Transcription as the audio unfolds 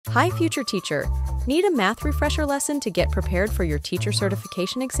Hi, future teacher. Need a math refresher lesson to get prepared for your teacher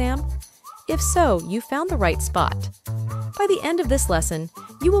certification exam? If so, you found the right spot. By the end of this lesson,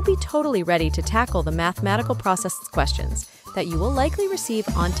 you will be totally ready to tackle the mathematical process questions that you will likely receive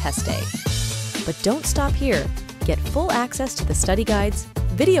on test day. But don't stop here. Get full access to the study guides,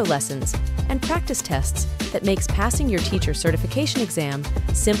 video lessons, and practice tests that makes passing your teacher certification exam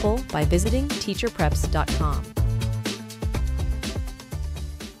simple by visiting teacherpreps.com.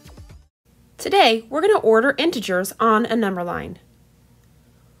 Today, we're going to order integers on a number line.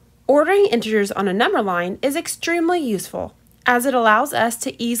 Ordering integers on a number line is extremely useful, as it allows us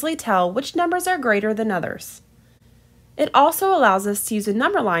to easily tell which numbers are greater than others. It also allows us to use a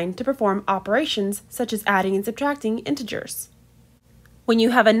number line to perform operations such as adding and subtracting integers. When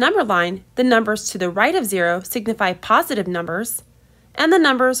you have a number line, the numbers to the right of 0 signify positive numbers, and the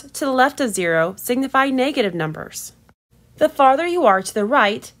numbers to the left of 0 signify negative numbers. The farther you are to the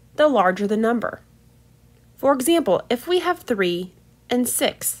right, the larger the number. For example, if we have 3 and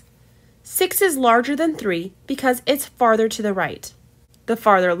 6, 6 is larger than 3 because it's farther to the right. The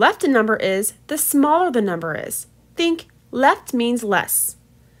farther left a number is, the smaller the number is. Think left means less.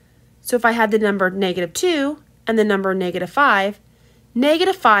 So if I had the number -2 and the number -5,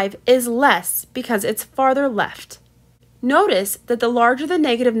 -5 is less because it's farther left. Notice that the larger the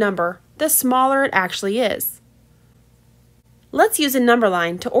negative number, the smaller it actually is. Let's use a number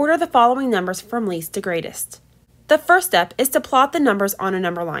line to order the following numbers from least to greatest. The first step is to plot the numbers on a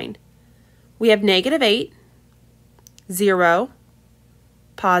number line. We have -8, 0,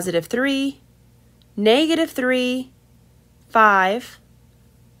 +3, -3, 5,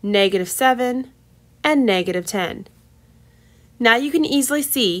 -7, and -10. Now you can easily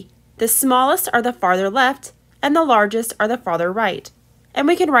see the smallest are the farther left and the largest are the farther right, and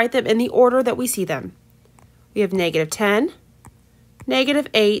we can write them in the order that we see them. We have -10,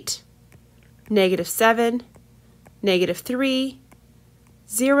 -8, -7, -3,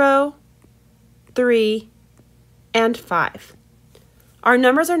 0, 3, and 5. Our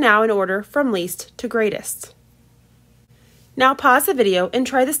numbers are now in order from least to greatest. Now pause the video and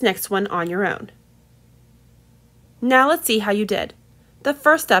try this next one on your own. Now let's see how you did. The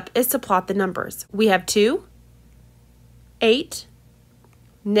first step is to plot the numbers. We have 2, 8,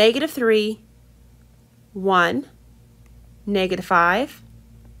 -3, 1, -5,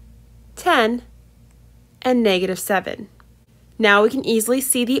 10, and -7. Now we can easily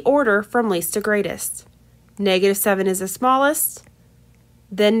see the order from least to greatest. -7 is the smallest,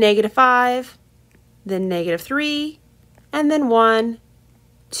 then -5, then -3, and then 1,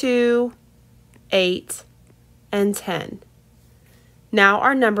 2, 8, and 10. Now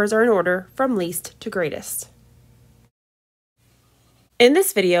our numbers are in order from least to greatest. In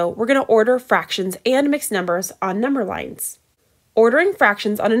this video, we're going to order fractions and mixed numbers on number lines. Ordering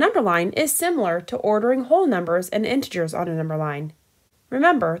fractions on a number line is similar to ordering whole numbers and integers on a number line.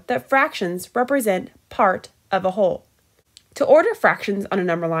 Remember that fractions represent part of a whole. To order fractions on a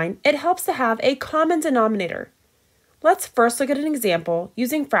number line, it helps to have a common denominator. Let's first look at an example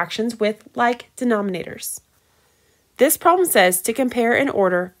using fractions with like denominators. This problem says to compare and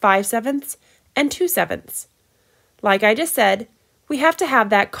order 5/7 and 2/7. Like I just said, we have to have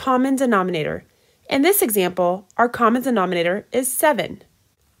that common denominator. In this example, our common denominator is 7.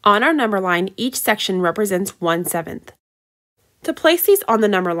 On our number line, each section represents 1/7. To place these on the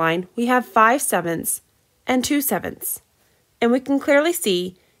number line, we have 5/7 and 2/7. And we can clearly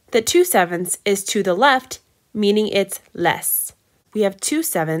see that 2/7 is to the left, meaning it's less. We have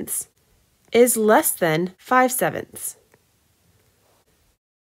 2/7 is less than 5/7.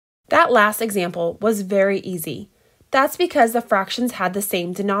 That last example was very easy. That's because the fractions had the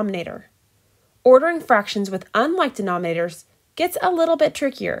same denominator. Ordering fractions with unlike denominators gets a little bit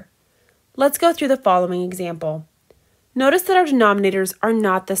trickier. Let's go through the following example. Notice that our denominators are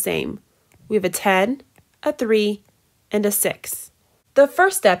not the same. We have a 10, a 3, and a 6. The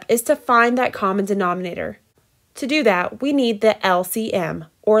first step is to find that common denominator. To do that, we need the LCM,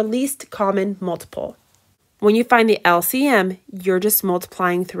 or least common multiple. When you find the LCM, you're just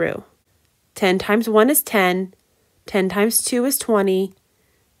multiplying through. 10 times 1 is 10, 10 times 2 is 20,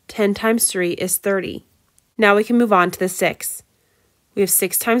 10 times 3 is 30. Now we can move on to the 6. We have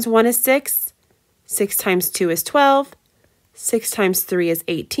 6 times 1 is 6, 6 times 2 is 12, 6 times 3 is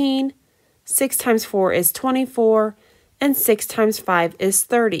 18, 6 times 4 is 24, and 6 times 5 is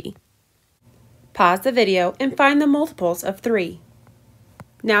 30. Pause the video and find the multiples of 3.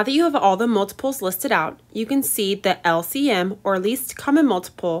 Now that you have all the multiples listed out, you can see the LCM, or least common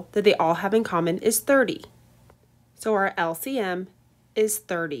multiple, that they all have in common is 30. So our LCM is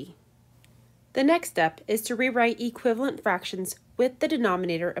 30. The next step is to rewrite equivalent fractions with the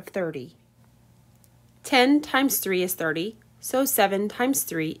denominator of 30. 10 times 3 is 30, so 7 times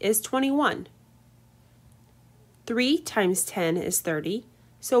 3 is 21. 3 times 10 is 30,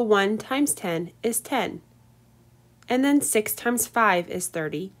 so 1 times 10 is 10. And then 6 times 5 is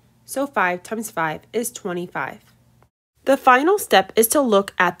 30, so 5 times 5 is 25. The final step is to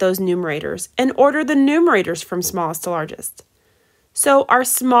look at those numerators and order the numerators from smallest to largest. So our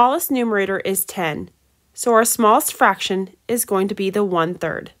smallest numerator is 10, so our smallest fraction is going to be the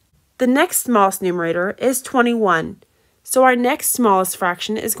 1/3. The next smallest numerator is 21, so our next smallest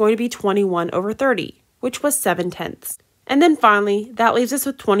fraction is going to be 21/30, which was 7/10. And then finally, that leaves us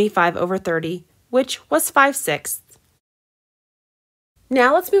with 25/30, which was 5/6.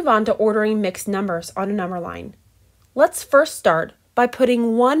 Now let's move on to ordering mixed numbers on a number line. Let's first start by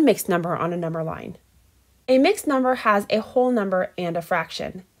putting one mixed number on a number line. A mixed number has a whole number and a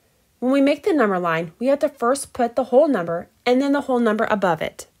fraction. When we make the number line, we have to first put the whole number and then the whole number above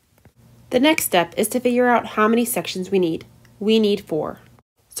it. The next step is to figure out how many sections we need. We need 4.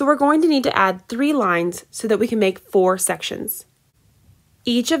 So we're going to need to add 3 lines so that we can make 4 sections.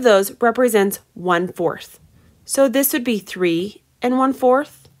 Each of those represents 1/4. So this would be 3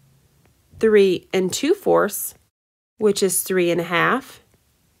 1/4, 3 2/4, which is 3 1/2,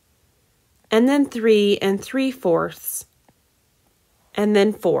 and then 3 3/4, and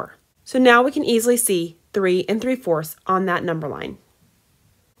then 4. So now we can easily see 3 3/4 on that number line.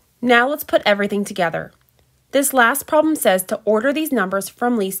 Now let's put everything together. This last problem says to order these numbers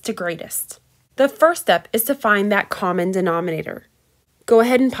from least to greatest. The first step is to find that common denominator. Go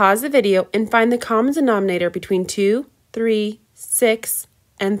ahead and pause the video and find the common denominator between 2, 3, 6,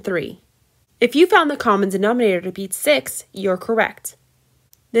 and 3. If you found the common denominator to be 6, you're correct.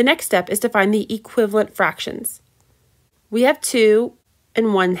 The next step is to find the equivalent fractions. We have 2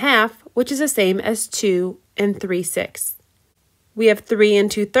 1/2, which is the same as 2 3/6. We have 3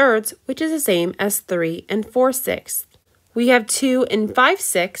 2/3, which is the same as 3 4/6. We have 2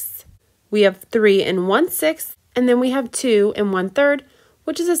 5/6. We have 3 1/6, and then we have 2 1/3,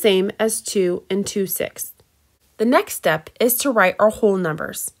 which is the same as 2 2/6. The next step is to write our whole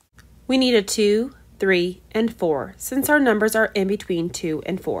numbers. We need a 2, 3, and 4, since our numbers are in between 2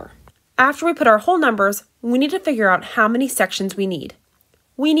 and 4. After we put our whole numbers, we need to figure out how many sections we need.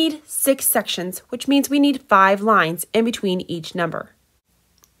 We need 6 sections, which means we need 5 lines in between each number.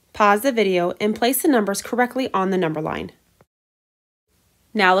 Pause the video and place the numbers correctly on the number line.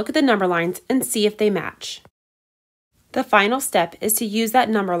 Now look at the number lines and see if they match. The final step is to use that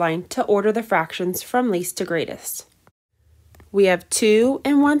number line to order the fractions from least to greatest. We have 2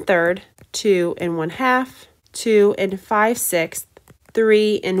 1/3, 2 1/2, 2 5/6,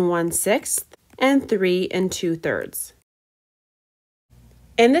 3 1/6, and 3 2/3.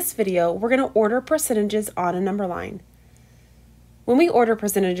 In this video, we're going to order percentages on a number line. When we order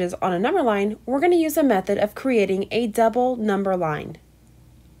percentages on a number line, we're going to use a method of creating a double number line.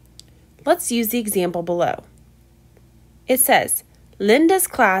 Let's use the example below. It says, Linda's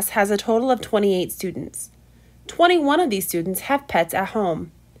class has a total of 28 students. 21 of these students have pets at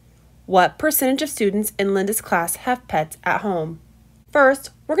home. What percentage of students in Linda's class have pets at home?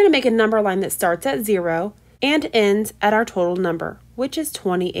 First, we're going to make a number line that starts at 0 and ends at our total number, which is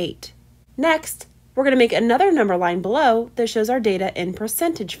 28. Next, we're going to make another number line below that shows our data in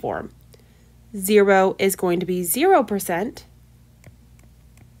percentage form. 0 is going to be 0%,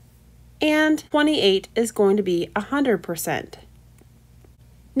 and 28 is going to be 100%.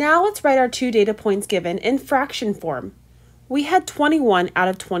 Now let's write our 2 data points given in fraction form. We had 21 out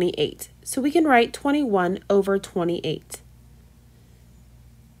of 28, so we can write 21 over 28.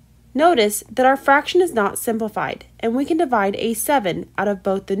 Notice that our fraction is not simplified, and we can divide a 7 out of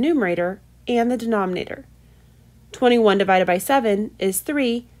both the numerator and the denominator. 21 divided by 7 is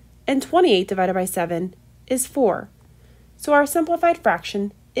 3, and 28 divided by 7 is 4. So our simplified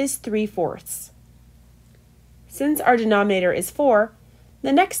fraction is 3/4. Since our denominator is 4,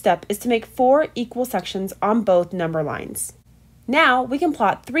 the next step is to make 4 equal sections on both number lines. Now we can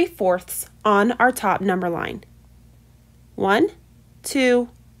plot 3/4 on our top number line. 1, 2,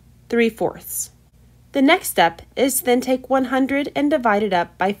 3/4. The next step is to then take 100 and divide it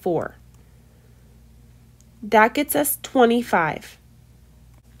up by 4. That gets us 25.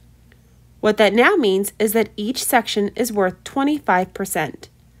 What that now means is that each section is worth 25%.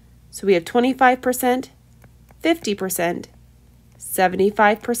 So we have 25%, 50%,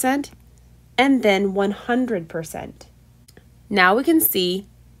 75%, and then 100%. Now we can see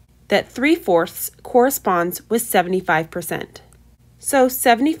that 3/4 corresponds with 75%. So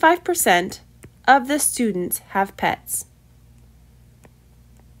 75% of the students have pets.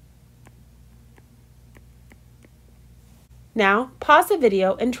 Now, pause the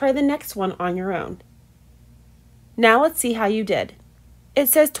video and try the next one on your own. Now let's see how you did. It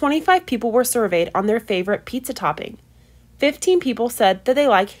says 25 people were surveyed on their favorite pizza topping. 15 people said that they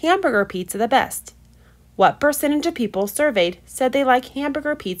like hamburger pizza the best. What percentage of people surveyed said they like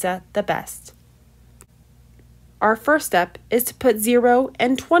hamburger pizza the best? Our first step is to put 0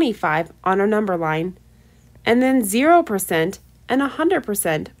 and 25 on our number line, and then 0% and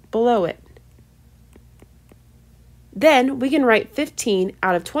 100% below it. Then we can write 15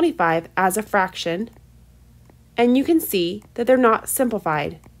 out of 25 as a fraction, and you can see that they're not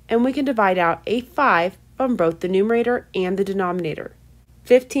simplified, and we can divide out a 5 from both the numerator and the denominator.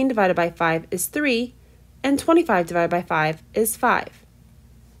 15 divided by 5 is 3, and 25 divided by 5 is 5.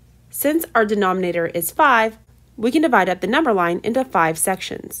 Since our denominator is 5, we can divide up the number line into 5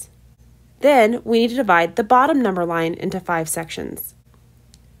 sections. Then we need to divide the bottom number line into 5 sections.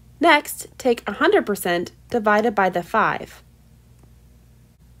 Next, take 100% divided by the 5.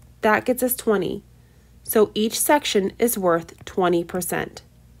 That gets us 20. So each section is worth 20%.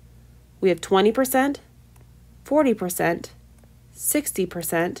 We have 20%, 40%,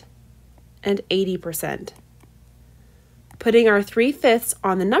 60%, and 80%. Putting our 3/5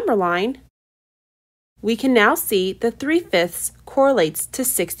 on the number line, we can now see the 3/5 correlates to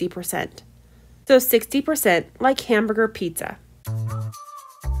 60%. So 60% like hamburger pizza.